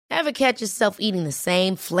Ever catch yourself eating the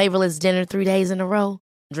same flavorless dinner 3 days in a row?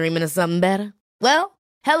 Dreaming of something better? Well,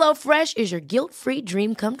 HelloFresh is your guilt-free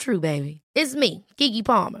dream come true, baby. It's me, Keke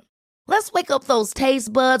Palmer. Let's wake up those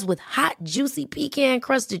taste buds with hot, juicy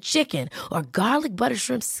pecan-crusted chicken or garlic butter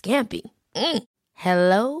shrimp scampi.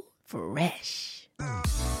 Hello Fresh.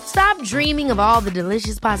 Stop dreaming of all the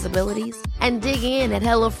delicious possibilities and dig in at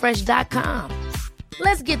HelloFresh.com.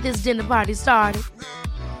 Let's get this dinner party started.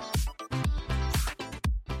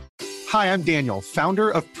 Hi, I'm Daniel, founder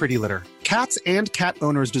of Pretty Litter. Cats and cat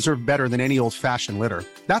owners deserve better than any old-fashioned litter.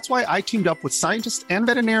 That's why I teamed up with scientists and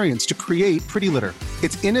veterinarians to create Pretty Litter.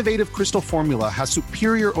 Its innovative crystal formula has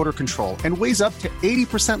superior odor control and weighs up to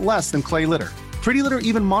 80% less than clay litter. Pretty Litter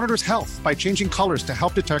even monitors health by changing colors to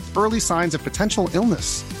help detect early signs of potential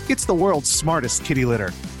illness. It's the world's smartest kitty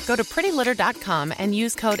litter. Go to prettylitter.com and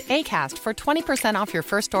use code ACAST for 20% off your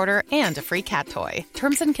first order and a free cat toy.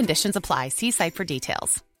 Terms and conditions apply. See site for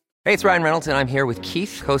details. Hey, it's Ryan Reynolds, and I'm here with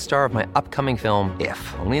Keith, co-star of my upcoming film,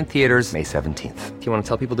 If, only in theaters May 17th. Do you want to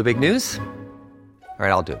tell people the big news? All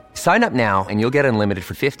right, I'll do it. Sign up now and you'll get unlimited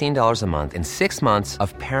for $15 a month and 6 months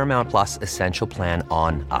of Paramount Plus Essential Plan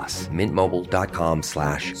on us.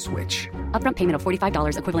 MintMobile.com/switch. Upfront payment of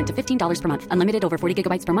 $45 equivalent to $15 per month. Unlimited over 40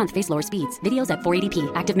 gigabytes per month. Face lower speeds. Videos at 480p.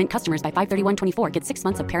 Active Mint customers by 531.24 get 6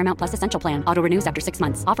 months of Paramount Plus Essential Plan. Auto renews after 6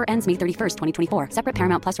 months. Offer ends May 31st, 2024. Separate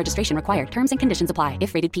Paramount Plus registration required. Terms and conditions apply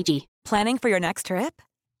if rated PG. Planning for your next trip?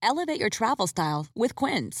 Elevate your travel style with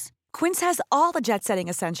Quince. Quince has all the jet-setting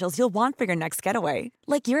essentials you'll want for your next getaway,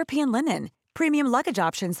 like European linen, premium luggage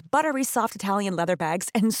options, buttery soft Italian leather bags,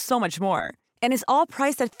 and so much more. And is all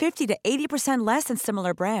priced at 50 to 80% less than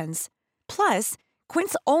similar brands. Plus,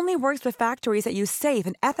 Quince only works with factories that use safe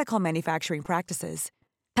and ethical manufacturing practices.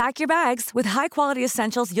 Pack your bags with high-quality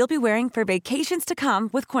essentials you'll be wearing for vacations to come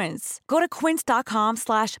with Quince. Go to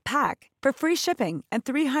quince.com/pack for free shipping and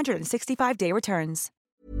 365-day returns.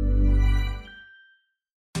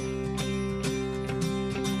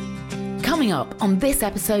 Coming up on this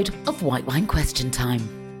episode of White Wine Question Time.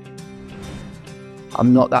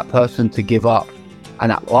 I'm not that person to give up.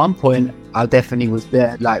 And at one point, I definitely was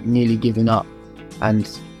there, like nearly giving up. And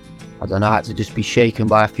I don't know, I had to just be shaken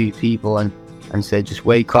by a few people and said, just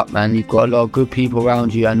wake up, man. You've got a lot of good people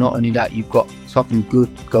around you. And not only that, you've got something good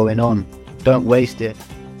going on. Don't waste it.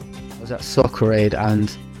 I was at Soccer Aid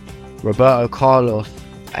and Roberto Carlos,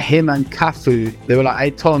 him and Cafu, they were like,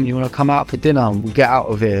 hey Tom, you want to come out for dinner? And we'll get out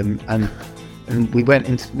of here. And we went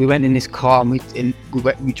in this car and we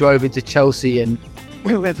drove into Chelsea and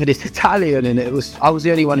we went for this Italian, and I was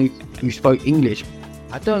the only one who spoke English.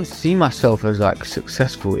 I don't see myself as like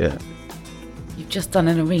successful yet. You've just done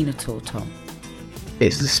an arena tour, Tom.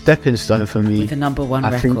 It's the stepping stone for me. With a number one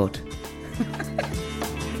record.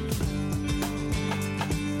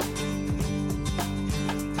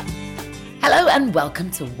 Hello and welcome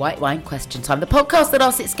to White Wine Question Time, the podcast that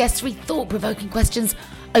asks its guests 3 thought-provoking questions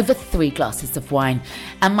over 3 glasses of wine.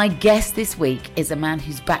 And my guest this week is a man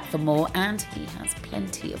who's back for more, and he has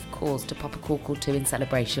plenty of cause to pop a cork or two in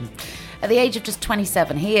celebration. At the age of just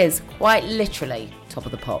 27, he is quite literally top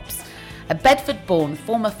of the pops. A Bedford-born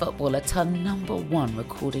former footballer turned number 1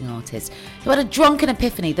 recording artist who had a drunken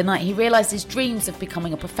epiphany the night he realised his dreams of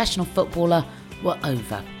becoming a professional footballer were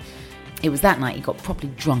over. It was that night he got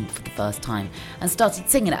properly drunk for the first time and started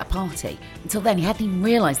singing at a party. Until then, he hadn't even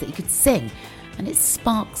realised that he could sing, and it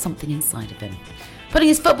sparked something inside of him. Putting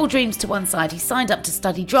his football dreams to one side, he signed up to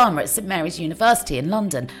study drama at St Mary's University in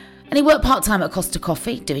London, and he worked part-time at Costa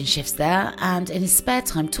Coffee, doing shifts there, and in his spare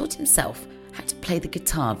time taught himself how to play the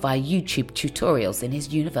guitar via YouTube tutorials in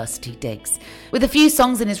his university digs. With a few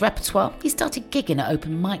songs in his repertoire, he started gigging at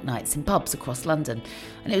open mic nights in pubs across London,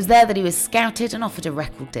 and it was there that he was scouted and offered a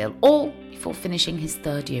record deal, all before finishing his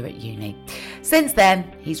 3rd year at uni. Since then,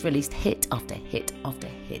 he's released hit after hit after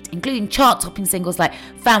hit, including chart-topping singles like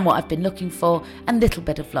Found What I've Been Looking For and Little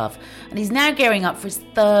Bit of Love, and he's now gearing up for his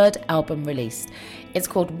 3rd album release. It's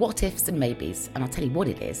called What Ifs and Maybes, and I'll tell you what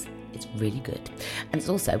it is. It's really good. And it's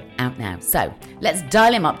also out now. So let's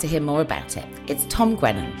dial him up to hear more about it. It's Tom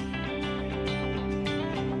Grennan.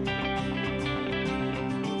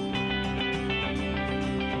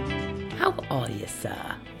 How are you,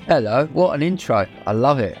 sir? Hello, what an intro. I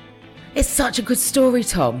love it. It's such a good story,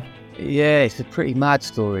 Tom. Yeah, it's a pretty mad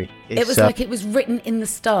story. It was like it was written in the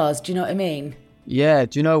stars. Do you know what I mean? Yeah,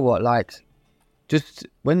 do you know what? Like, just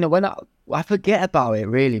when I forget about it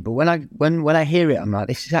really, but when I hear it, I'm like,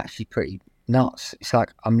 this is actually pretty nuts. It's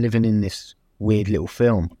like I'm living in this weird little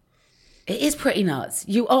film. It is pretty nuts.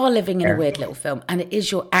 You are living in a weird little film, and it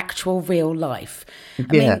is your actual real life. I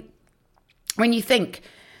mean, when you think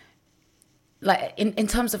like in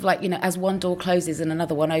terms of like, you know, as one door closes and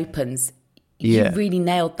another one opens, you really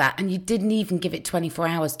nailed that. And you didn't even give it 24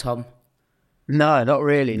 hours, Tom. No, not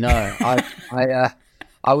really. No, I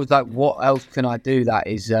was like, what else can I do that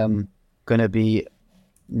is going to be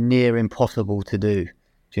near impossible to do? Do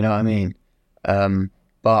you know what I mean?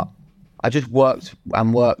 But I just worked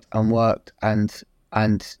and worked and worked and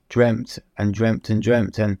dreamt and dreamt and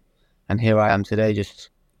dreamt, and here I am today,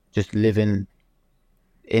 just living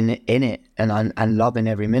in it and loving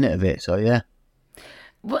every minute of it. So yeah.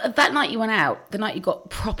 Well, that night you went out, the night you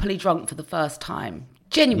got properly drunk for the first time,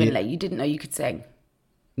 genuinely, you didn't know you could sing?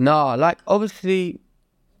 No, like obviously,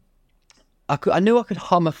 I knew I could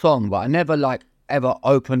hum a song, but I never like ever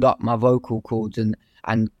opened up my vocal cords and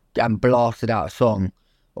blasted out a song,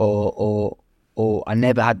 or I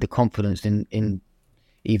never had the confidence in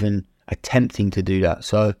even attempting to do that.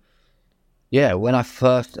 So yeah, when I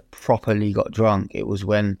first properly got drunk, it was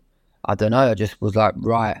when, I don't know, I just was like,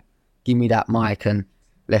 right, give me that mic and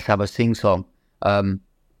let's have a sing song. And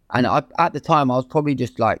at the time I was probably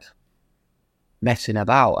just like messing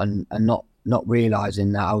about and not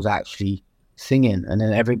realizing that I was actually singing. And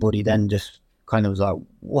then everybody then just kind of was like,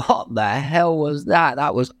 what the hell was that?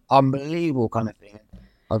 That was unbelievable, kind of thing.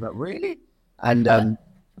 I was like, really? And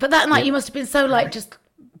but that night you must have been so like just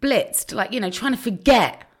blitzed, like, you know, trying to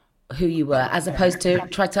forget who you were as opposed to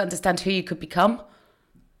try to understand who you could become.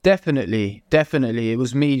 Definitely. It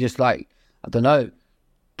was me just like, I don't know,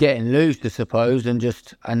 getting loose, I suppose, and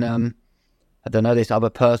I don't know, this other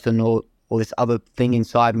person or this other thing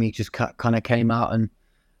inside me just kind of came out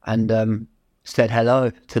and said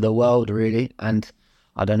hello to the world, really. And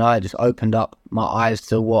I don't know, I just opened up my eyes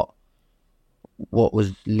to what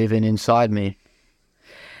was living inside me.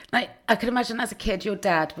 Like, I can imagine as a kid, your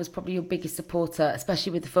dad was probably your biggest supporter,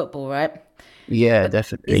 especially with the football, right? Yeah,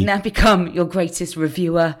 definitely. He's now become your greatest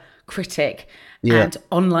reviewer, critic, and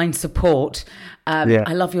online support. I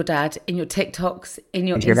love your dad. In your TikToks, in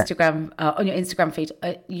your Instagram, on your Instagram feed,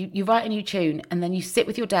 you write a new tune and then you sit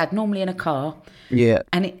with your dad, normally in a car,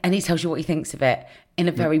 and he tells you what he thinks of it in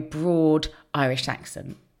a very broad Irish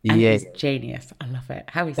accent. And he's genius. I love it.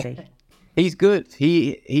 How is he? He's good.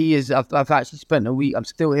 He is. I've actually spent a week. I'm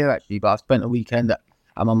still here actually, but I've spent a weekend at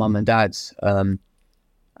my mum and dad's,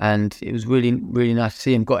 and it was really, really nice to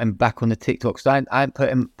see him. Got him back on the TikTok. So I hadn't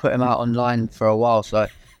put him out online for a while. So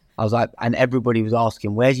I was like, and everybody was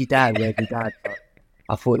asking, "Where's your dad? Where's your dad?" So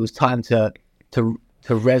I thought it was time to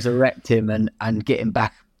resurrect him and get him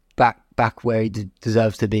back where he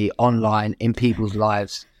deserves to be, online in people's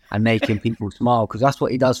lives and making people smile, because that's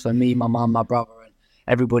what he does for me, my mum, my brother.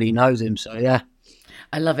 Everybody knows him, so yeah.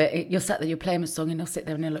 I love it. You're sat there, you'll play him a song and he'll sit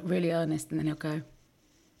there and he'll look really earnest and then he'll go,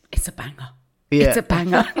 it's a banger. Yeah. It's a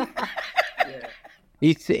banger.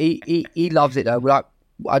 He loves it though. Like,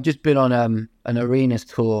 I've just been on an arenas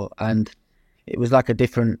tour, and it was like a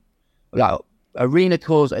different, like, arena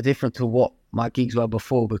tours are different to what my gigs were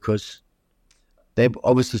before, because they're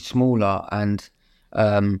obviously smaller, and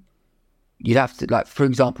you'd have to, like, for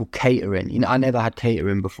example, catering. You know, I never had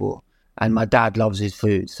catering before. And my dad loves his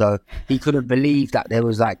food, so he couldn't believe that there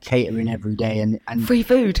was like catering every day and free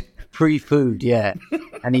food, yeah.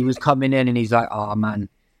 And he was coming in and he's like, "Oh man,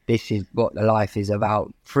 this is what the life is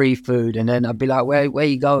about, free food." And then I'd be like, "Where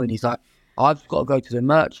you going?" He's like, "I've got to go to the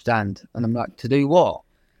merch stand." And I'm like, "To do what?"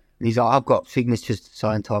 And he's like, "I've got signatures to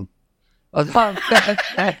sign, Tom." I was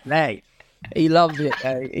like, mate, he loves it.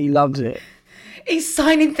 He loves it. He's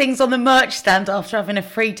signing things on the merch stand after having a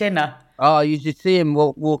free dinner. Oh, you just see him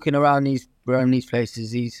walking around these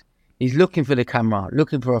places. He's looking for the camera,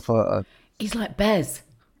 looking for a photo. He's like Bez.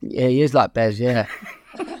 Yeah, he is like Bez, yeah.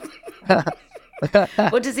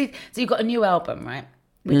 What does he... So you've got a new album, right?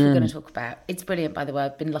 Which we're going to talk about. It's brilliant, by the way.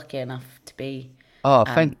 I've been lucky enough to be... Oh,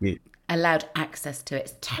 thank you. Allowed access to it.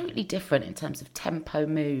 It's totally different in terms of tempo,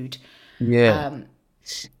 mood. Yeah.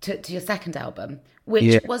 To your second album,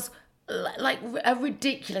 which was... like a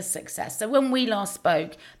ridiculous success. So when we last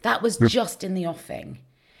spoke, that was just in the offing.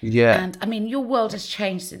 Yeah. And I mean, your world has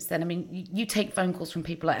changed since then. I mean, you take phone calls from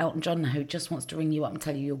people like Elton John who just wants to ring you up and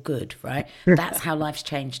tell you you're good, right? That's how life's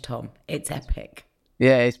changed, Tom. It's epic.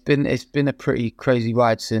 Yeah, it's been a pretty crazy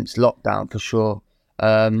ride since lockdown, for sure.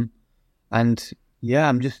 And yeah,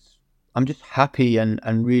 I'm just happy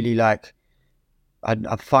and really, like,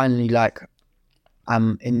 I finally, like,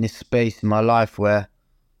 I'm in this space in my life where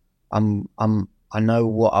I know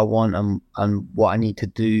what I want and what I need to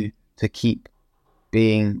do to keep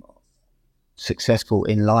being successful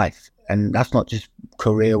in life. And that's not just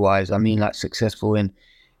career wise. I mean, like, successful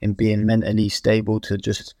in being mentally stable to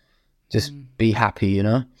just be happy, you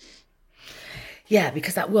know? Yeah,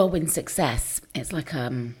 because that whirlwind success, it's like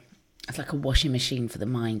a It's like a washing machine for the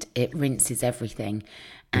mind. It rinses everything,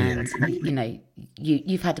 and you know,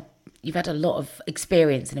 you've had a lot of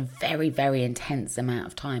experience in a very, very intense amount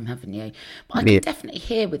of time, haven't you? But I can definitely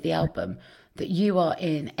hear with the album that you are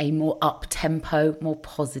in a more up-tempo, more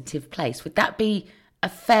positive place. Would that be a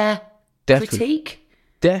fair critique?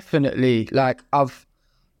 Definitely. Like, I'm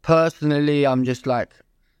just like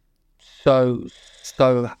so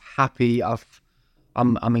happy. I'm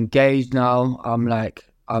engaged now. I'm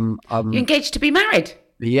You're engaged to be married?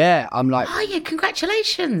 Yeah, I'm like. Oh yeah,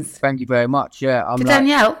 congratulations. Thank you very much. Yeah, I'm to like,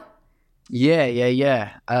 Danielle.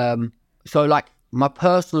 Yeah. So like my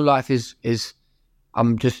personal life is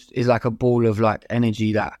like a ball of like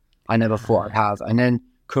energy that I never thought I'd have, and then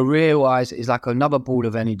career-wise is like another ball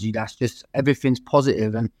of energy that's just everything's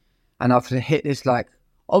positive, and I've hit this, like,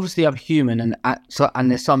 obviously I'm human, and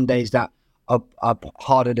there's some days that are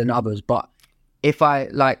harder than others, but if I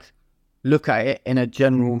like look at it in a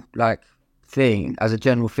general thing,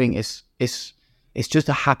 it's just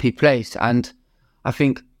a happy place. And I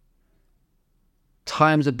think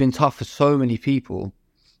times have been tough for so many people,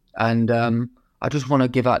 and I just want to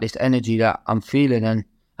give out this energy that I'm feeling, and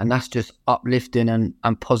that's just uplifting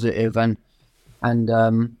and positive, and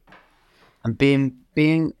being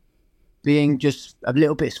just a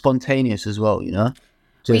little bit spontaneous as well, you know.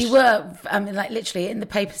 We were, like literally in the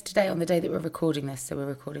papers today on the day that we're recording this. So we're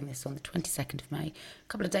recording this on the 22nd of May. A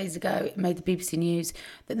couple of days ago, it made the BBC News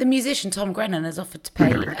that the musician Tom Grennan has offered to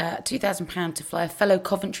pay £2,000 to fly a fellow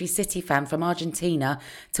Coventry City fan from Argentina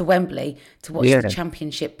to Wembley to watch the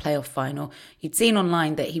Championship playoff final. You'd seen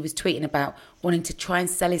online that he was tweeting about wanting to try and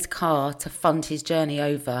sell his car to fund his journey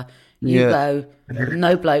over. You go,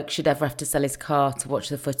 no bloke should ever have to sell his car to watch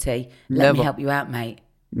the footy. Let me help you out, mate.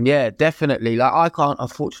 Yeah, definitely. Like, I can't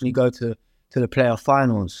unfortunately go to the playoff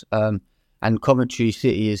finals, and Coventry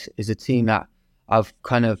City is a team that I've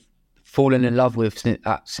kind of fallen in love with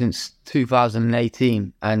since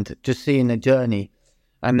 2018, and just seeing the journey.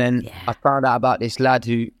 And then I found out about this lad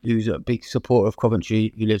who's a big supporter of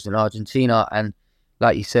Coventry, who lives in Argentina, and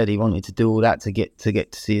like you said, he wanted to do all that to get to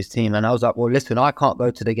see his team. And I was like, well, listen, I can't go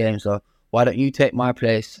to the game, so why don't you take my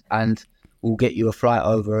place, and we'll get you a flight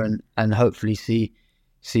over, and hopefully see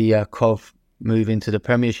Cov move into the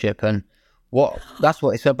Premiership. And that's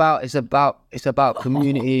what it's about. It's about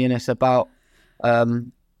community, and it's about I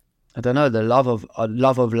don't know, the love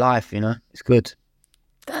of life. You know, it's good.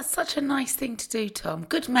 That's such a nice thing to do, Tom.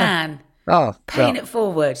 Good man. Paying it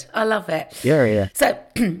forward. I love it. Yeah. So,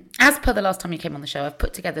 as per the last time you came on the show, I've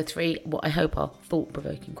put together 3 what I hope are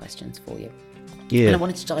thought-provoking questions for you. Yeah. And I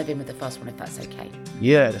wanted to dive in with the first one, if that's okay.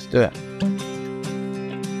 Yeah, let's do it.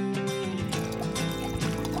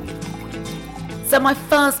 So my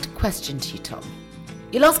first question to you, Tom.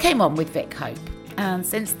 You last came on with Vic Hope, and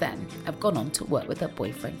since then have gone on to work with her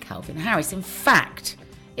boyfriend, Calvin Harris. In fact,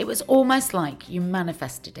 it was almost like you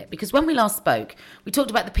manifested it, because when we last spoke, we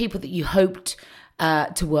talked about the people that you hoped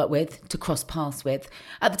to work with, to cross paths with.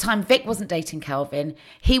 At the time, Vic wasn't dating Calvin.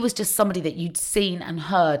 He was just somebody that you'd seen and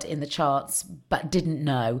heard in the charts, but didn't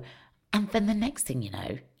know. And then the next thing you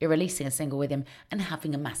know, you're releasing a single with him and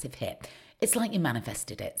having a massive hit. It's like you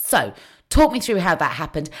manifested it. So talk me through how that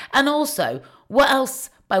happened. And also, what else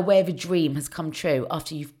by way of a dream has come true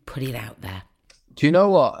after you've put it out there? Do you know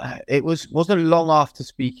what? It wasn't long after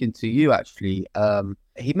speaking to you, actually.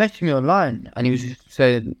 He messaged me online, and he was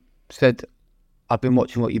said, I've been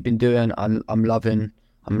watching what you've been doing. I'm loving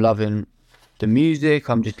the music.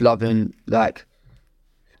 I'm just loving like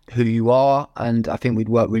who you are, and I think we'd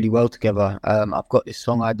work really well together. I've got this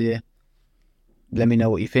song idea. Let me know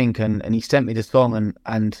what you think. And he sent me the song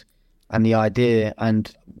and the idea,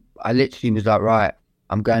 and I literally was like, right,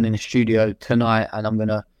 I'm going in the studio tonight, and I'm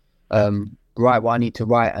gonna write what I need to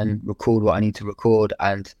write and record what I need to record,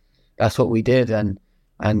 and that's what we did. And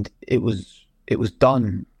it was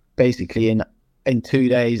done basically in 2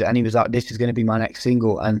 days, and he was like, this is going to be my next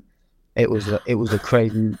single, and it was a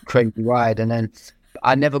crazy ride. And then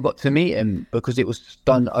I never got to meet him because it was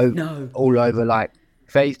done all over like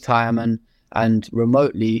FaceTime and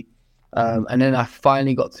remotely, and then I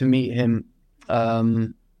finally got to meet him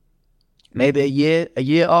maybe a year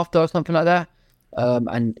after or something like that,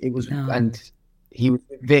 and it was and he was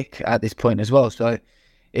with Vic at this point as well. So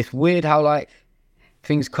it's weird how like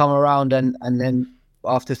things come around, and then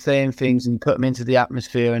after saying things and put them into the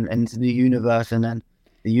atmosphere and into the universe, and then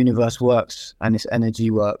the universe works and its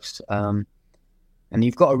energy works, and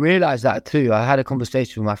you've got to realize that too. I had a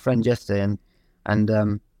conversation with my friend yesterday,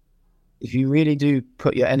 and if you really do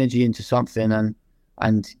put your energy into something,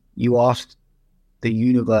 and you ask the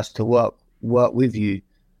universe to work with you,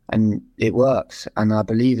 and it works, and I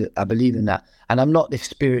believe it. I believe in that, and I'm not this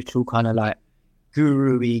spiritual kind of like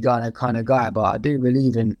guru-y kind of guy, but I do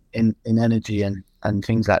believe in energy and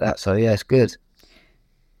things like that. So yeah, it's good.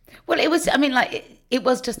 Well, it was, I mean, like, it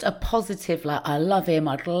was just a positive, like, I love him,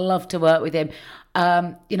 I'd love to work with him.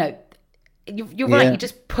 You know, you're right, you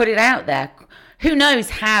just put it out there. Who knows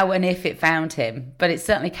how and if it found him, but it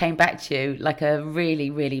certainly came back to you like a really,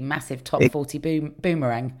 really massive top 40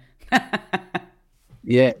 boomerang.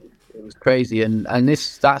 Yeah, it was crazy. And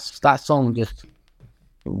that song just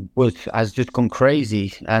has just gone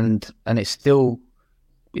crazy, and it still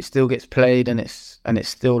gets played, and it's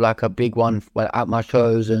still like a big one at my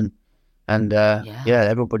shows, and yeah,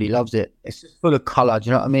 everybody loves it. It's just full of colour. Do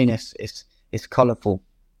you know what I mean? It's colourful.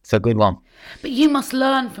 It's a good one. But you must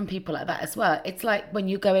learn from people like that as well. It's like when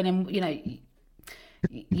you go in and, you know,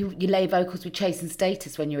 you lay vocals with Chase and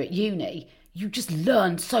Status when you're at uni. You just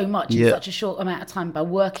learn so much in such a short amount of time by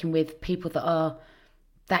working with people that are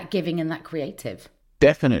that giving and that creative.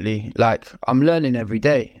 Definitely. Like, I'm learning every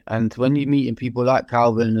day. And when you're meeting people like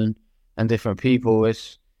Calvin and different people,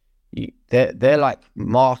 they're like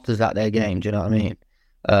masters at their game. Do you know what I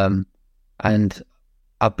mean? And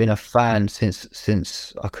I've been a fan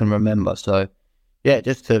since I can remember. So yeah,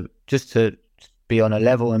 just to be on a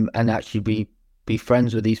level and actually be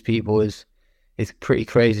friends with these people is pretty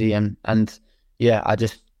crazy. And yeah, I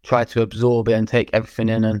just try to absorb it and take everything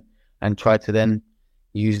in and try to then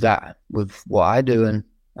use that with what I do. And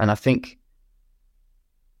I think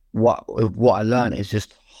what I learned is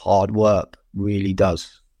just hard work really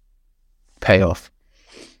does pay off.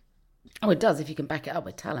 Oh, it does if you can back it up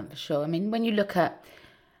with talent, for sure. I mean, when you look at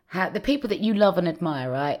how the people that you love and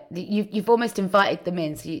admire, right? You've almost invited them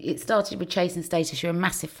in. So it started with Chase and Status. You're a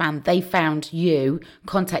massive fan. They found you,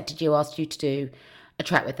 contacted you, asked you to do a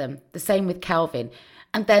track with them. The same with Calvin.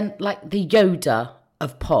 And then, like, the Yoda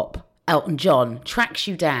of pop, Elton John, tracks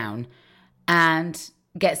you down and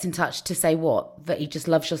gets in touch to say what? That he just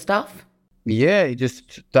loves your stuff? Yeah,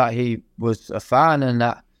 that he was a fan and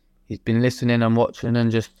that he's been listening and watching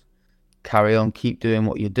and just carry on, keep doing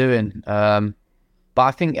what you're doing. But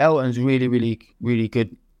I think Elton's really, really, really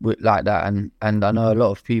good with like that, and I know a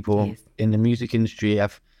lot of people in the music industry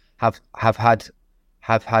have had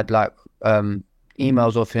like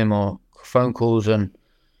emails of him or phone calls, and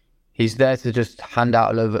he's there to just hand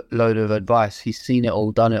out a load of advice. He's seen it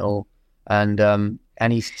all, done it all, and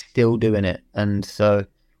he's still doing it. And so,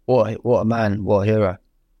 what a man, what a hero.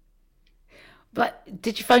 But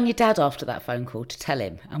did you phone your dad after that phone call to tell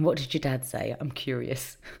him? And what did your dad say? I'm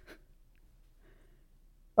curious.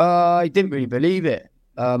 I didn't really believe it.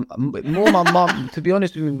 More my mum. To be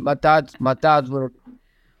honest with you, my dad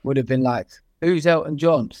would have been like, "Who's Elton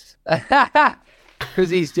John?" Because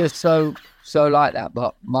he's just so like that.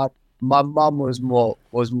 But my mum was more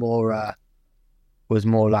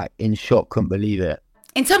like in shock, couldn't believe it.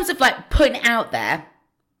 In terms of like putting it out there,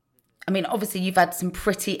 I mean, obviously you've had some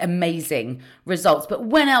pretty amazing results. But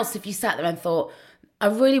when else have you sat there and thought, I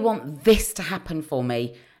really want this to happen for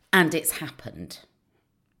me, and it's happened?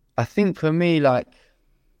 I think for me, like,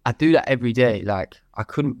 I do that every day. Like, I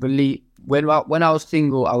couldn't believe when I was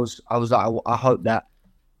single, I was like, I hope that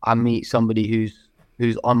I meet somebody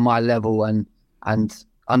who's on my level and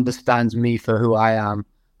understands me for who I am,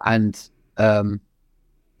 and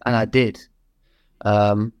I did.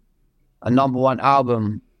 A number one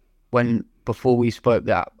album, before we spoke,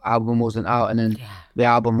 that album wasn't out, and then the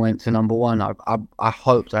album went to number one. I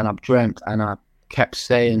hoped and I've dreamt and I kept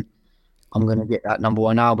saying, I'm going to get that number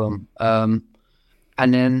one album. And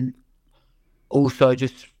then also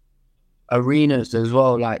just arenas as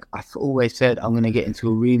well. Like, I've always said I'm going to get into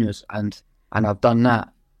arenas, and I've done that.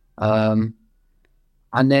 And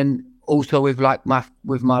then also with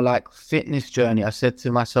my like fitness journey, I said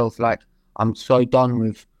to myself, like, I'm so done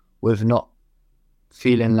with not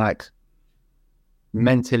feeling like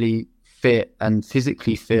mentally fit and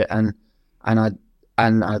physically fit, and I've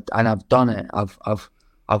done it.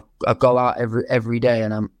 I go out every day,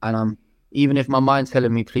 and I'm even if my mind's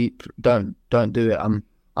telling me, please don't do it, I'm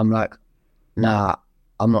like, nah,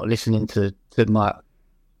 I'm not listening to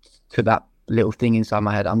that little thing inside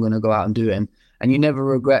my head. I'm gonna go out and do it, and you never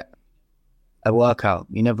regret a workout,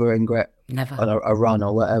 you never regret a run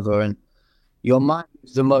or whatever, and your mind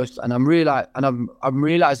is the most. And I'm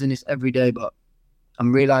realizing this every day, but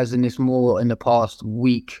I'm realizing this more in the past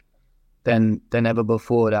week than ever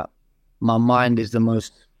before, that my mind is the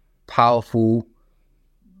most powerful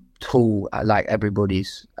tool, like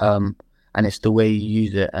everybody's, and it's the way you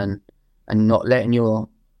use it, and not letting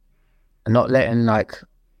like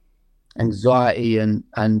anxiety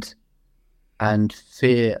and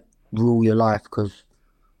fear rule your life, because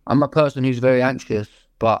I'm a person who's very anxious,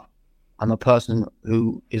 but I'm a person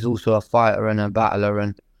who is also a fighter and a battler,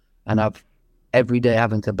 and I've every day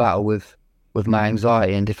having to battle with my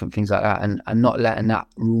anxiety and different things like that, and not letting that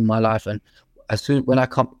rule my life. And as soon when I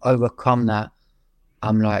overcome that,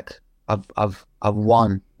 I'm like I've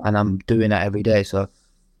won, and I'm doing that every day. So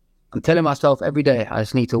I'm telling myself every day I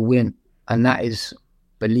just need to win, and that is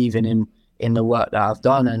believing in the work that I've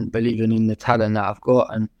done and believing in the talent that I've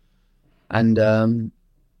got, and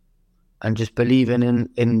just believing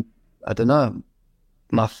in I don't know,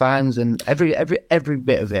 my fans and every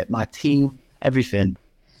bit of it, my team, everything.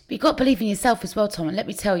 But you've got to believe in yourself as well, Tom. And let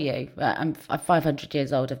me tell you, I'm 500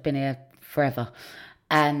 years old. I've been here forever,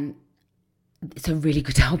 and it's a really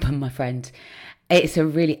good album, my friend. It's a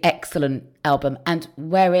really excellent album, and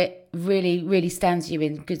where it really, really stands you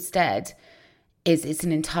in good stead is it's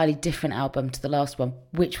an entirely different album to the last one,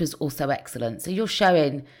 which was also excellent. So you're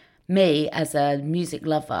showing me as a music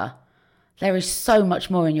lover, there is so much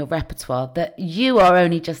more in your repertoire that you are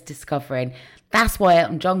only just discovering. That's why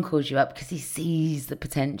Elton John calls you up, because he sees the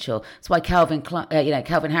potential. That's why Calvin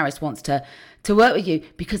Harris wants to work with you,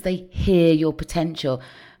 because they hear your potential.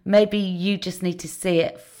 Maybe you just need to see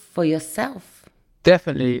it for yourself.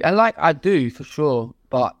 Definitely, and like I do for sure,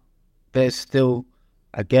 but there's still,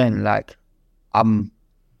 again, like I'm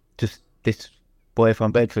just this boy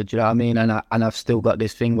from Bedford, do you know what I mean? And I've still got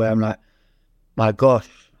this thing where I'm like, my gosh,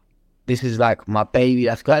 this is like my baby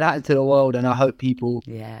that's going out into the world, and I hope people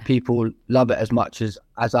love it as much as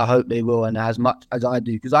I hope they will, and as much as I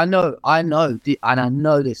do, because I know, and I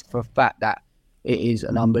know this for a fact that it is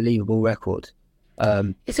an unbelievable record.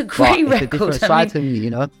 It's a great record. It's a different side to me,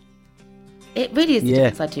 you know. It really is a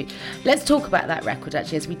different side to you. Let's talk about that record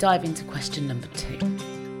actually as we dive into question number 2.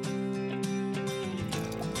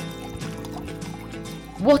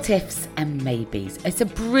 What Ifs and Maybes. It's a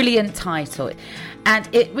brilliant title,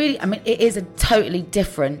 and it really, it is a totally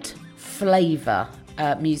different flavour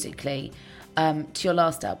musically to your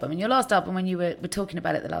last album. And your last album, when you were talking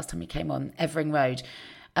about it the last time you came on, Evering Road.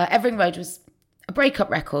 Evering Road was a breakup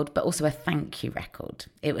record, but also a thank you record.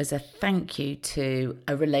 It was a thank you to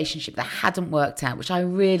a relationship that hadn't worked out, which I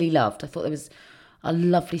really loved. I thought there was a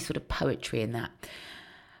lovely sort of poetry in that.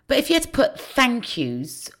 But if you had to put thank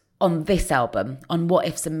yous on this album, on What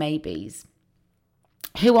Ifs and Maybes,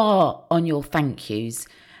 who are on your thank yous,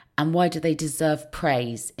 and why do they deserve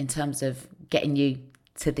praise in terms of getting you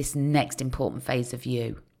to this next important phase of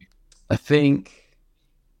you? I think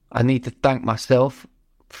I need to thank myself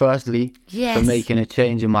firstly for making a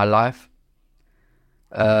change in my life,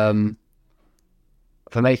 and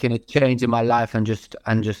just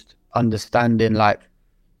understanding like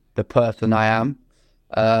the person I am.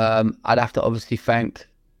 I'd have to obviously thank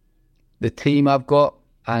the team I've got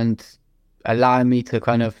and allowing me to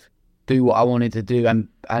kind of do what I wanted to do, and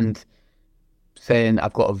saying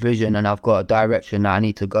I've got a vision and I've got a direction that I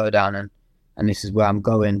need to go down, and this is where I'm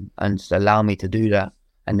going, and just allow me to do that,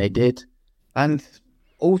 and they did. And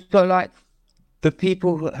also like the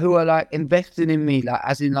people who are like investing in me, like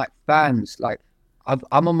as in like fans. Like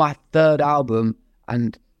I'm on my 3rd album,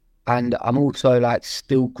 and I'm also like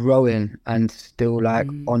still growing and still like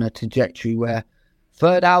on a trajectory where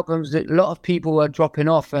 3rd albums, a lot of people are dropping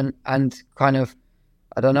off and kind of,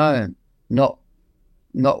 I don't know,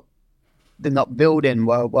 they're not building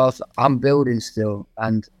whilst I'm building still,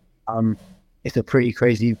 and it's a pretty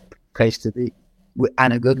crazy place to be,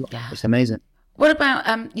 and a good one. Yeah. It's amazing. What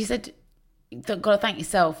about, you said you've got to thank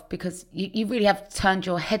yourself because you really have turned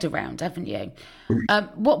your head around, haven't you?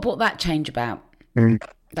 What brought that change about?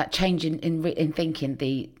 That change in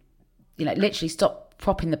thinking, literally stop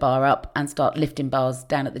propping the bar up and start lifting bars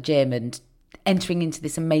down at the gym and entering into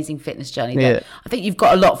this amazing fitness journey that I think you've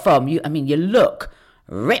got a lot from. You look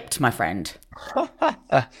ripped, my friend. What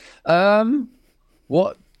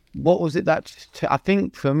was it that I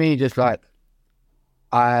think for me, just like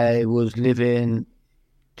I was living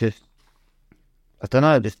just, I don't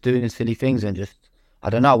know, just doing silly things, and just, I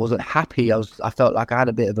don't know, I wasn't happy. I felt like I had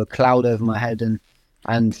a bit of a cloud over my head, and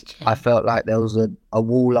I felt like there was a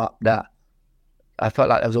wall up that I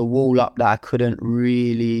couldn't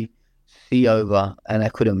really see over, and I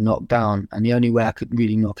couldn't knock down. And the only way I could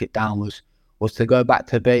really knock it down was to go back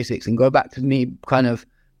to basics and go back to me kind of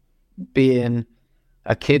being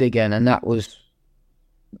a kid again, and that was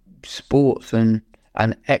sports and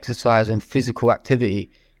exercise and physical activity.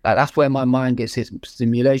 Like that's where my mind gets its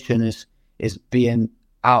stimulation, is being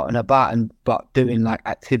out and about but doing like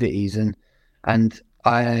activities, and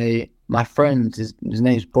my friend, his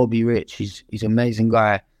name's Bobby Rich. He's an amazing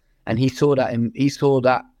guy, and he saw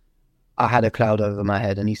that I had a cloud over my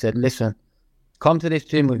head, and he said, "Listen, come to this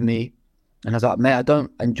gym with me, I was like, mate, I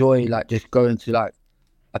don't enjoy like just going to like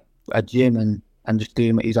a gym and just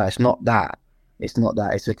doing it. He's like, it's not that.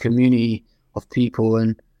 It's a community of people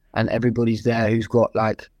and everybody's there who's got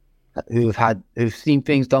like, who've seen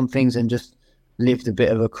things, done things, and just lived a bit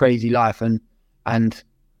of a crazy life. And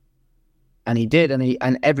he did,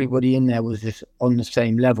 and everybody in there was just on the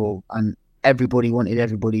same level, and everybody wanted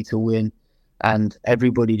everybody to win, and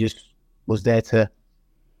everybody just was there to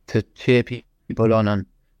cheer people on,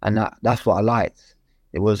 and that's what I liked.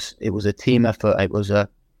 It was a team effort. It was a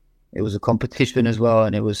competition as well,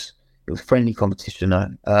 and it was friendly competition,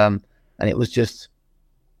 and it was just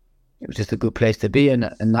a good place to be, and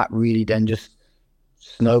that really then just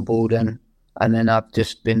snowballed, and then I've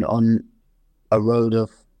just been on a road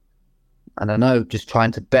of, I don't know, just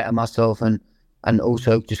trying to better myself and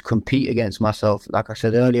also just compete against myself. Like I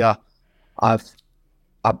said earlier,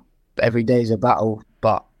 every day is a battle,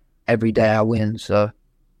 but every day I win, so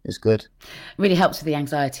it's good. It really helps with the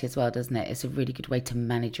anxiety as well, doesn't it? It's a really good way to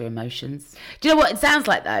manage your emotions. Do you know what it sounds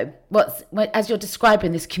like though? As you're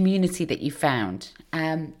describing this community that you found,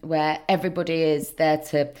 where everybody is there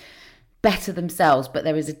to better themselves, but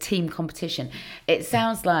there is a team competition. It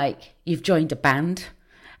sounds like you've joined a band.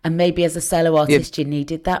 And maybe as a solo artist, You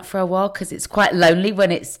needed that for a while, because it's quite lonely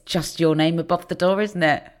when it's just your name above the door, isn't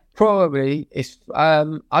it? Probably. It's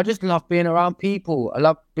I just love being around people. I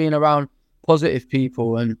love being around positive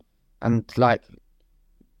people, and like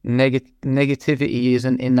negativity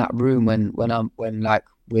isn't in that room when like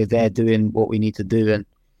we're there doing what we need to do, and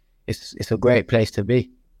it's a great place to be.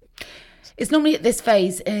 It's normally at this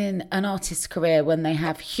phase in an artist's career when they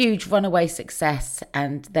have huge runaway success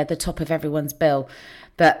and they're the top of everyone's bill,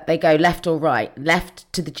 that they go left or right,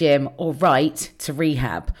 left to the gym or right to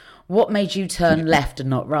rehab. What made you turn left and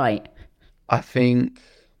not right? I think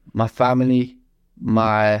my family,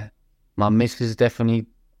 my missus definitely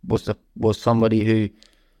was somebody who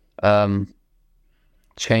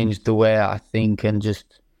changed the way I think and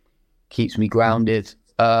just keeps me grounded.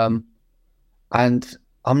 And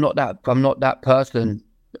I'm not that person.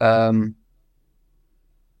 I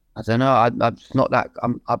don't know. I'm just not that.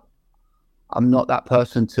 I'm not that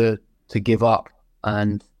person to give up.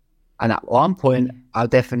 And at one point, I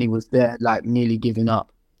definitely was there, like nearly giving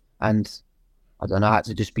up. And I don't know. I had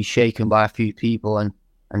to just be shaken by a few people and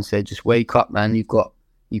said, just wake up, man. You've got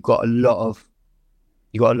a lot of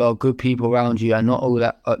good people around you, and not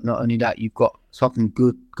only that, you've got something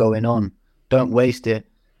good going on. Don't waste it.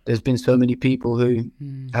 There's been so many people who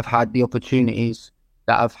have had the opportunities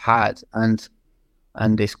that I've had, and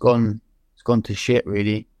it's gone to shit,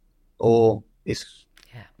 really, or it's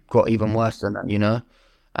got even worse than that, you know.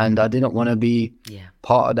 And I didn't want to be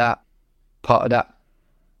part of that.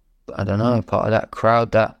 I don't know, part of that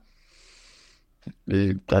crowd that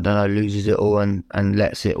loses it all and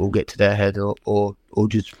lets it all get to their head, or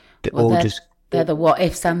just they're the what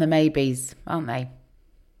ifs and the maybes, aren't they?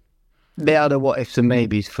 They are the what ifs and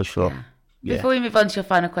maybes for sure. Yeah. Before we move on to your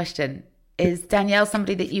final question, is Danielle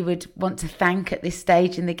somebody that you would want to thank at this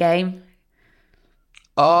stage in the game?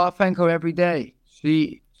 Oh, I thank her every day.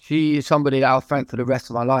 She is somebody that I'll thank for the rest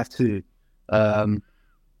of my life too.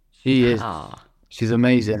 She's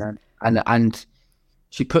amazing, and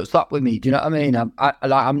she puts up with me. Do you know what I mean? I'm at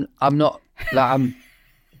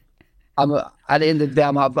the end of the day,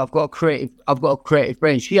 I've got a creative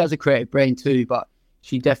brain. She has a creative brain too, but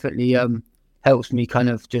she definitely helps me kind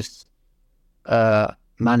of just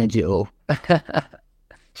manage it all.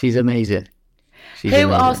 She's amazing.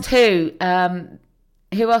 Who asked who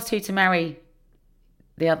to marry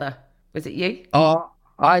the other? Was it you? Oh,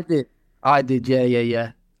 I did.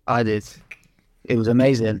 Yeah. I did. It was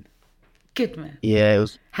amazing. Good, man. Yeah, it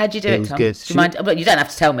was. How'd you do it, Tom? Good. Do you mind? Well, you don't have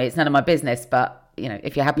to tell me. It's none of my business. But you know,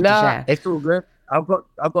 if you're happy to share, it's all good. I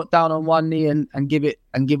got down on one knee and give it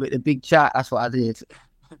the big chat. That's what I did.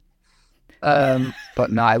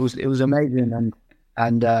 But no, it was amazing,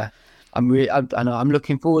 and I'm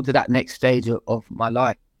looking forward to that next stage of my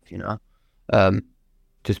life. You know,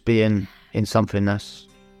 just being in something that's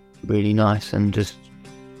really nice and just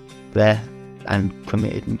there and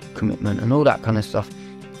commitment and all that kind of stuff.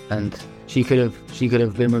 And she could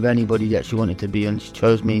have been with anybody that she wanted to be, and she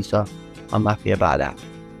chose me, so I'm happy about that.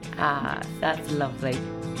 Ah, that's lovely.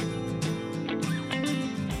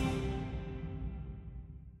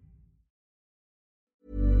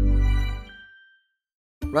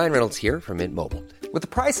 Ryan Reynolds here from Mint Mobile. With the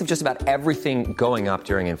price of just about everything going up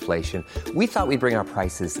during inflation, we thought we'd bring our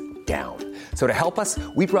prices down. So to help us,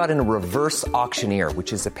 we brought in a reverse auctioneer,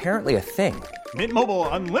 which is apparently a thing. Mint Mobile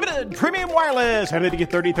Unlimited Premium Wireless. How to get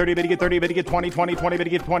 30, 30, bit to get 30, bit to get 20, 20, 20, bit to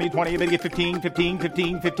get 20, 20, bit to get 15, 15,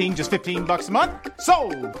 15, 15, just $15 a month?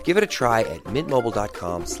 Sold! Give it a try at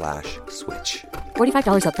mintmobile.com/switch.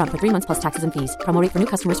 $45 up front for 3 months plus taxes and fees. Promo rate for new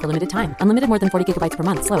customers for limited time. Unlimited more than 40 gigabytes per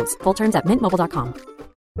month. Slows full terms at mintmobile.com.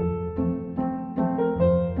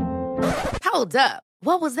 Hold up.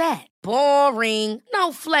 What was that? Boring.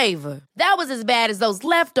 No flavor. That was as bad as those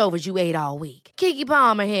leftovers you ate all week. Keke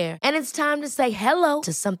Palmer here, and it's time to say hello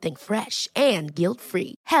to something fresh and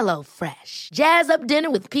guilt-free. Hello Fresh. Jazz up dinner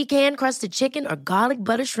with pecan-crusted chicken or garlic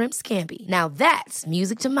butter shrimp scampi. Now that's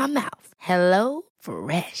music to my mouth. Hello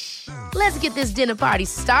Fresh. Let's get this dinner party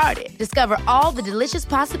started. Discover all the delicious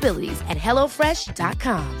possibilities at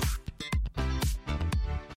hellofresh.com.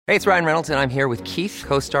 Hey, it's Ryan Reynolds, and I'm here with Keith,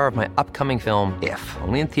 co-star of my upcoming film, If,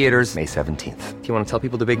 only in theaters May 17th. Do you want to tell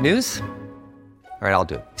people the big news? All right, I'll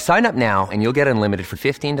do it. Sign up now and you'll get unlimited for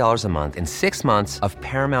 $15 a month and 6 months of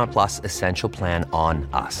Paramount Plus Essential Plan on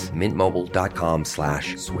us.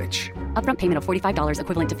 mintmobile.com/switch. Upfront payment of $45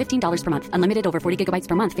 equivalent to $15 per month. Unlimited over 40 gigabytes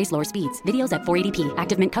per month. Face lower speeds. Videos at 480p.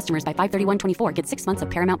 Active Mint customers by 531.24 get 6 months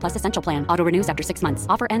of Paramount Plus Essential Plan. Auto renews after 6 months.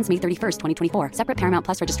 Offer ends May 31st, 2024. Separate Paramount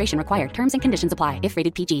Plus registration required. Terms and conditions apply if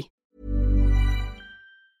rated PG.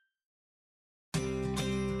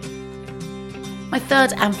 My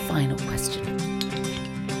third and final question.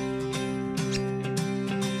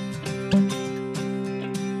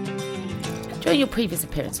 During your previous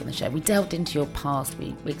appearance on the show, we delved into your past.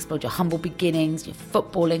 We explored your humble beginnings, your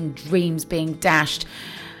footballing dreams being dashed,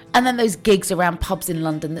 and then those gigs around pubs in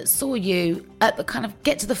London that saw you at the kind of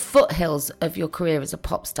get to the foothills of your career as a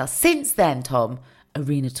pop star. Since then, Tom,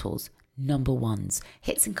 arena tours, number ones,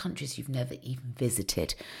 hits in countries you've never even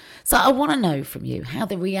visited. So I want to know from you how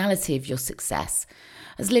the reality of your success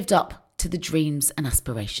has lived up to the dreams and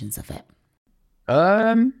aspirations of it.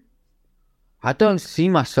 I don't see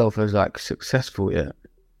myself as like successful yet.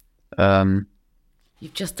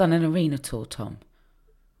 You've just done an arena tour, Tom.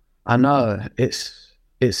 I know it's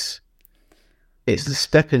the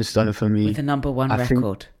stepping stone for me. With a number one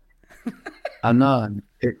record. I know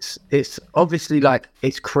it's obviously like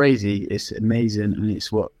it's crazy, it's amazing, and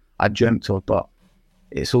it's what I dreamt of. But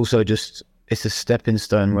it's also just it's a stepping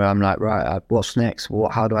stone where I'm like, right, what's next?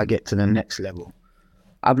 How do I get to the next level?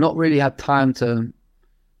 I've not really had time to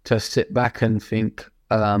sit back and think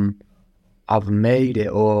I've made it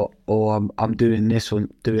or I'm doing this or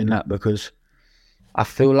doing that, because I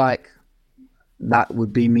feel like that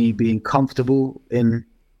would be me being comfortable in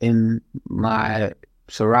my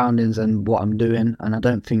surroundings and what I'm doing, and I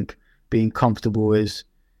don't think being comfortable is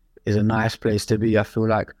a nice place to be. I feel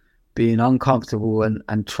like being uncomfortable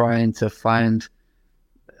and trying to find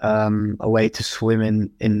a way to swim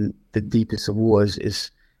in the deepest of waters is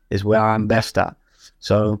where I'm best at.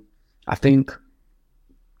 So I think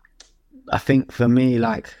for me,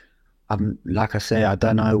 like I say, I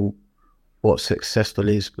don't know what successful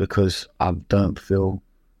is because I don't feel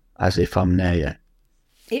as if I'm there yet.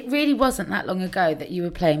 It really wasn't that long ago that you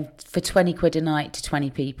were playing for 20 quid a night to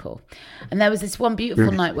 20 people. And there was this one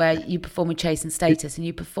beautiful night where you performed with Chase and Status, and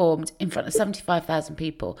you performed in front of 75,000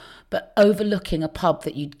 people, but overlooking a pub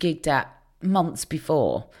that you'd gigged at months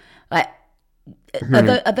before. Like,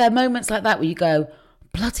 are there moments like that where you go,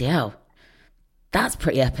 bloody hell, that's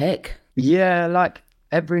pretty epic? Yeah, like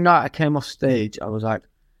every night I came off stage, I was like,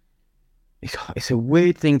 it's a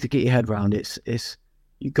weird thing to get your head around. It's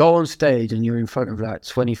you go on stage and you're in front of like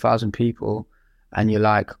 20,000 people, and you're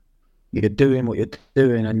doing what you're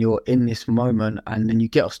doing, and you're in this moment, and then you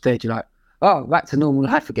get off stage, you're like, oh, back to normal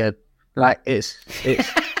life again. Like it's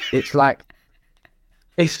like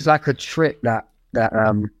a trick that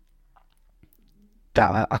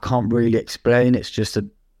I can't really explain. It's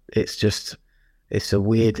a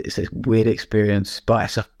weird experience, but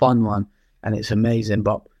it's a fun one and it's amazing.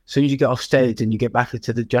 But as soon as you get off stage and you get back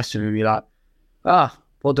into the dressing room, you're like,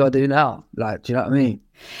 what do I do now? Like, do you know what I mean?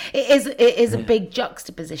 It is a big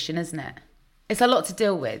juxtaposition, isn't it? It's a lot to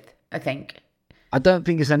deal with, I think. I don't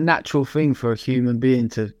think it's a natural thing for a human being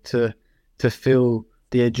to feel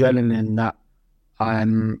the adrenaline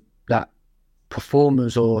that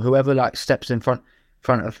performers or whoever like steps in front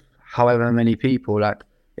of however many people, like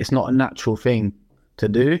it's not a natural thing to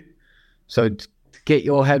do. So to get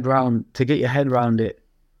your head around it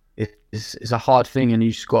is a hard thing, and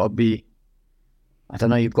you just got to be, I don't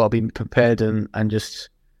know, you've got to be prepared and just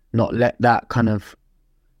not let that kind of,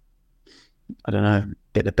 I don't know,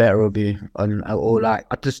 get the better of you, or like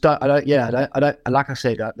I don't like I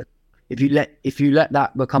said, like, if you let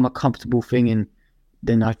that become a comfortable thing, and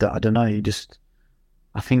then I don't know, you just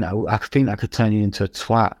I think that could turn you into a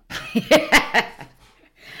twat.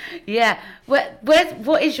 Yeah.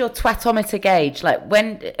 What is your twatometer gauge? Like,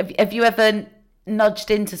 when have you ever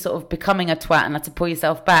nudged into sort of becoming a twat and had to pull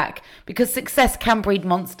yourself back? Because success can breed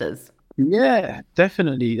monsters. Yeah,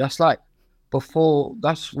 definitely. That's like before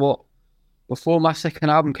my second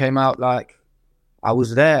album came out, like I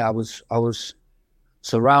was there. I was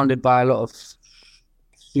surrounded by a lot of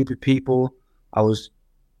stupid people. I was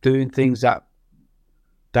doing things that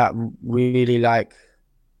really, like,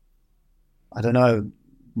 I don't know,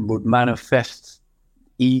 would manifest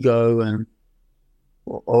ego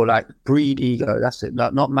or like breed ego. That's it.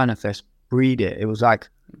 Not manifest, breed it. It was like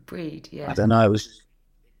Breed, yeah. I don't know.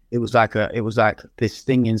 It was like this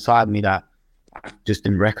thing inside me that I just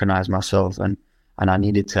didn't recognize myself, and I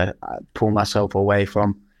needed to pull myself away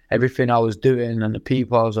from everything I was doing and the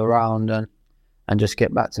people I was around, and just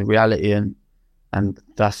get back to reality, and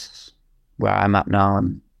that's where I'm at now,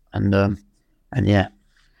 and yeah.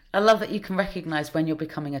 I love that you can recognise when you're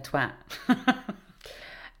becoming a twat.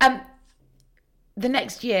 The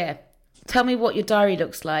next year, tell me what your diary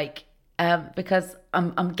looks like, because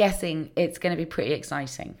I'm guessing it's going to be pretty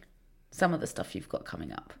exciting. Some of the stuff you've got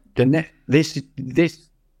coming up. This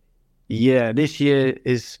year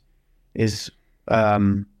is it's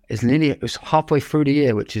halfway through the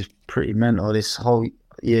year, which is pretty mental. This whole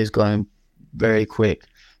year is going very quick,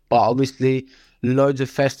 but obviously loads of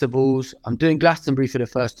festivals. I'm doing Glastonbury for the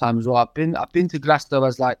first time as well. I've been to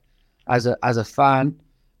Glastonbury as a fan,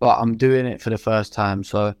 but I'm doing it for the first time,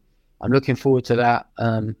 so I'm looking forward to that.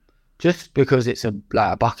 Just because it's a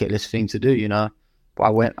bucket list thing to do, you know. But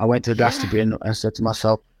I went to Glastonbury and said to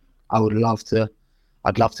myself, I'd love to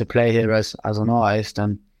play here as an artist,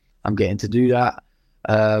 and I'm getting to do that.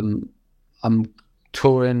 I'm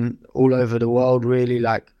touring all over the world, really,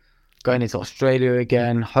 like going into Australia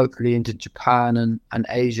again, hopefully into Japan and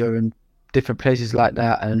Asia and different places like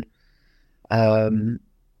that, and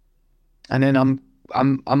then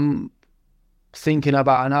I'm thinking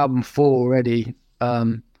about an album 4 already,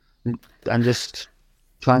 and just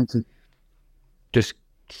trying to just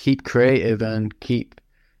keep creative and keep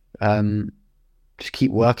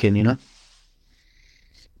working, you know.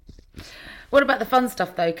 What about the fun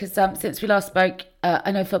stuff though? Because since we last spoke,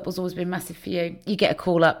 I know football's always been massive for you. You get a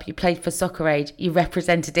call up. You played for Soccer Aid. You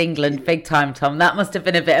represented England big time, Tom. That must have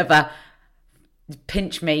been a bit of a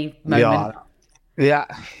pinch me moment. Yeah.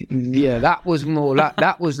 That was more like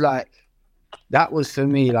that was for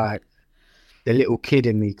me, like, the little kid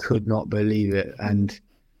in me could not believe it. And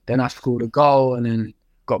then I scored a goal and then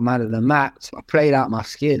got man of the match. I played out my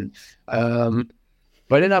skin. But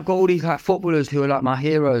then I've got all these like footballers who are like my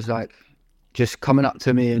heroes, like just coming up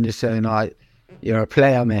to me and just saying, like, you're a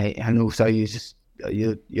player, mate. And also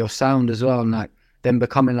your sound as well. And like them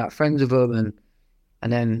becoming like friends with them.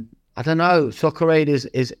 And then, I don't know, Soccer Aid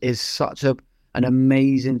is such an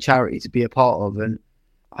amazing charity to be a part of.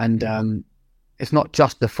 And it's not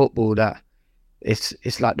just the football that,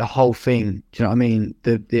 it's like the whole thing. Do you know what I mean?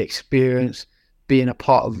 The experience, being a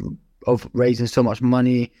part of raising so much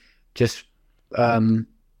money, just the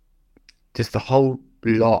whole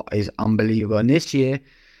lot is unbelievable. And this year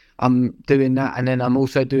I'm doing that, and then I'm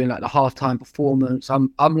also doing like the halftime performance.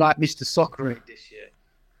 I'm like Mr. Soccer Aid this year.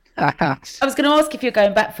 I was going to ask if you're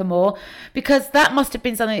going back for more, because that must have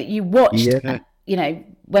been something that you watched. Yeah. You know,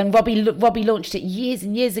 when Robbie launched it years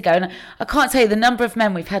and years ago, and I can't tell you the number of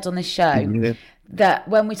men we've had on this show that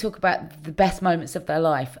when we talk about the best moments of their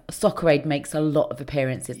life, Soccer Aid makes a lot of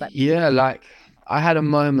appearances. Like I had a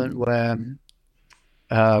moment where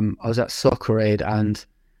I was at Soccer Aid, and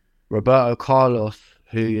Roberto Carlos,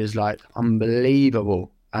 who is like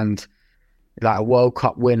unbelievable and like a World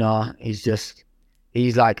Cup winner, he's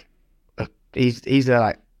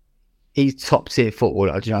top tier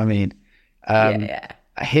footballer. Do you know what I mean?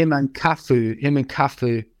 Him and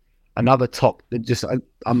Cafu, another top, just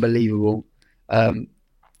unbelievable.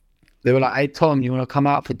 They were like, "Hey Tom, you want to come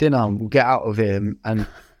out for dinner? We'll get out of here." And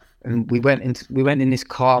we went in this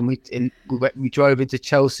car, and we drove into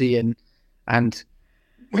Chelsea, and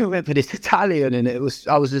we went for this Italian, and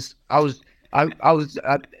I was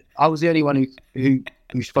the only one who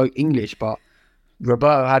spoke English, but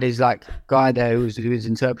Roberto had his like guy there who was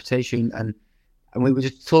interpretation, and we were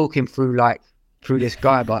just talking through this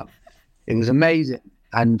guy, but it was amazing,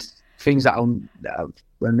 and things that I'll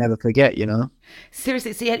never forget, you know.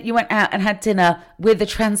 Seriously, so you went out and had dinner with a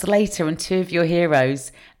translator and 2 of your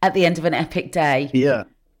heroes at the end of an epic day. Yeah.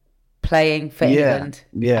 Playing for England.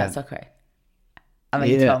 Yeah. That's okay. I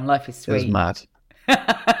mean, Tom, life is sweet. It was mad.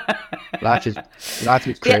 Life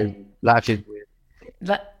is crazy. Life is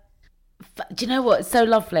weird. Do you know what's so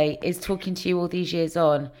lovely is talking to you all these years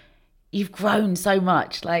on. You've grown so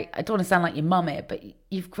much. Like, I don't want to sound like your mum here, but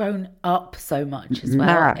you've grown up so much as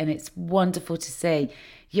well. And it's wonderful to see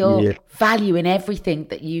your value in everything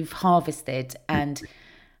that you've harvested. And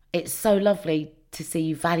it's so lovely to see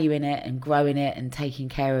you valuing it and growing it and taking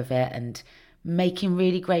care of it and making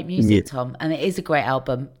really great music, Tom. And it is a great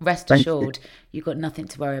album. Rest assured, you've got nothing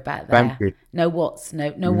to worry about there. Thank you. No what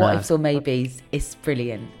ifs or maybes. It's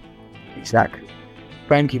brilliant. Exactly.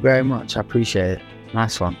 Thank you very much. I appreciate it.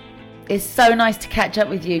 Nice one. It's so nice to catch up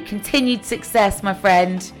with you. Continued success, my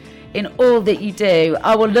friend, in all that you do.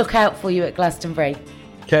 I will look out for you at Glastonbury.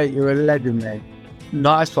 Kate, you're a legend, mate.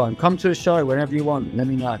 Nice one. Come to a show whenever you want. Let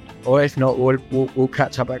me know. Or if not, we'll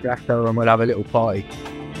catch up at Glastonbury and we'll have a little party.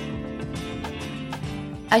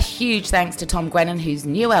 A huge thanks to Tom Grennan, whose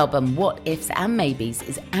new album, What Ifs and Maybes,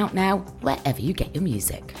 is out now wherever you get your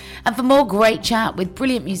music. And for more great chat with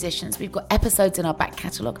brilliant musicians, we've got episodes in our back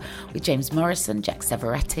catalogue with James Morrison, Jack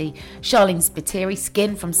Severetti, Charlene Spiteri,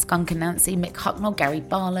 Skin from Skunk and Nancy, Mick Hucknall, Gary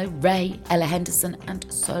Barlow, Ray, Ella Henderson, and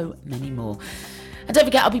so many more. And don't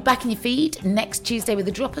forget, I'll be back in your feed next Tuesday with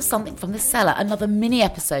a drop of something from the cellar, another mini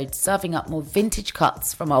episode serving up more vintage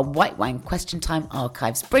cuts from our White Wine Question Time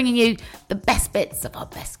archives, bringing you the best bits of our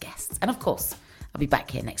best guests. And of course, I'll be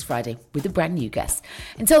back here next Friday with a brand new guest.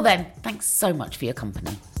 Until then, thanks so much for your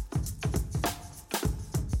company.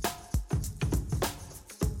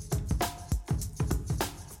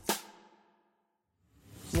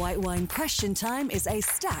 White Wine Question Time is a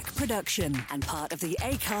Stack production and part of the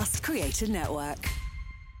Acast Creator Network.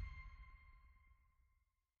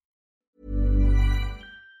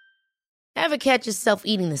 Ever catch yourself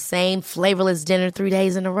eating the same flavorless dinner 3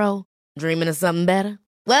 days in a row? Dreaming of something better?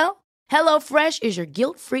 Well, HelloFresh is your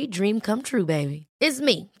guilt-free dream come true, baby. It's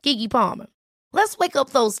me, Keke Palmer. Let's wake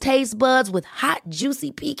up those taste buds with hot,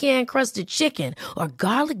 juicy pecan-crusted chicken or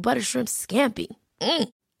garlic butter shrimp scampi.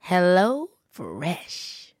 Hello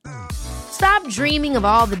Fresh. Stop dreaming of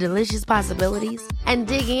all the delicious possibilities and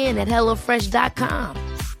dig in at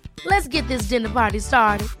HelloFresh.com. Let's get this dinner party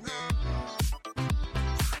started.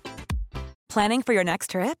 Planning for your next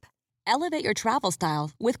trip? Elevate your travel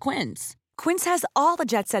style with Quince. Quince has all the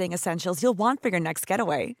jet-setting essentials you'll want for your next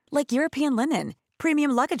getaway, like European linen,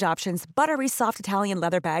 premium luggage options, buttery soft Italian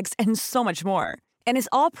leather bags, and so much more. And is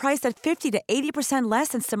all priced at 50 to 80% less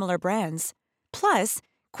than similar brands. Plus,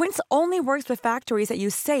 Quince only works with factories that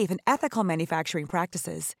use safe and ethical manufacturing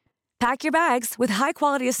practices. Pack your bags with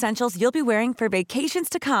high-quality essentials you'll be wearing for vacations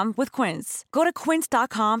to come with Quince. Go to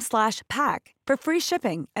quince.com/pack for free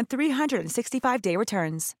shipping and 365-day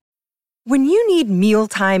returns. When you need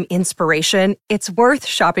mealtime inspiration, it's worth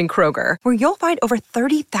shopping Kroger, where you'll find over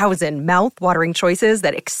 30,000 mouth-watering choices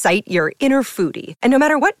that excite your inner foodie. And no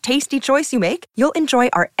matter what tasty choice you make, you'll enjoy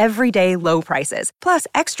our everyday low prices, plus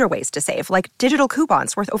extra ways to save, like digital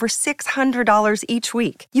coupons worth over $600 each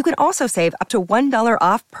week. You can also save up to $1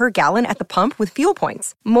 off per gallon at the pump with fuel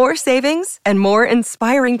points. More savings and more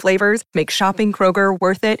inspiring flavors make shopping Kroger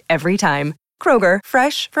worth it every time. Kroger,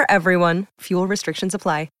 fresh for everyone. Fuel restrictions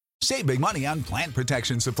apply. Save big money on plant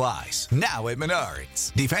protection supplies, now at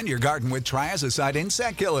Menards. Defend your garden with Triazicide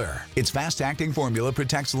Insect Killer. Its fast-acting formula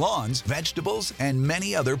protects lawns, vegetables, and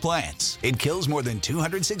many other plants. It kills more than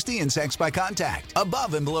 260 insects by contact,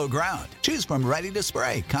 above and below ground. Choose from ready to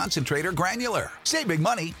spray, concentrate, or granular. Save big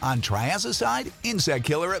money on Triazicide Insect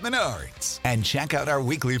Killer at Menards. And check out our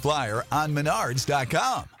weekly flyer on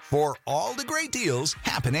Menards.com for all the great deals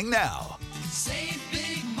happening now. Save big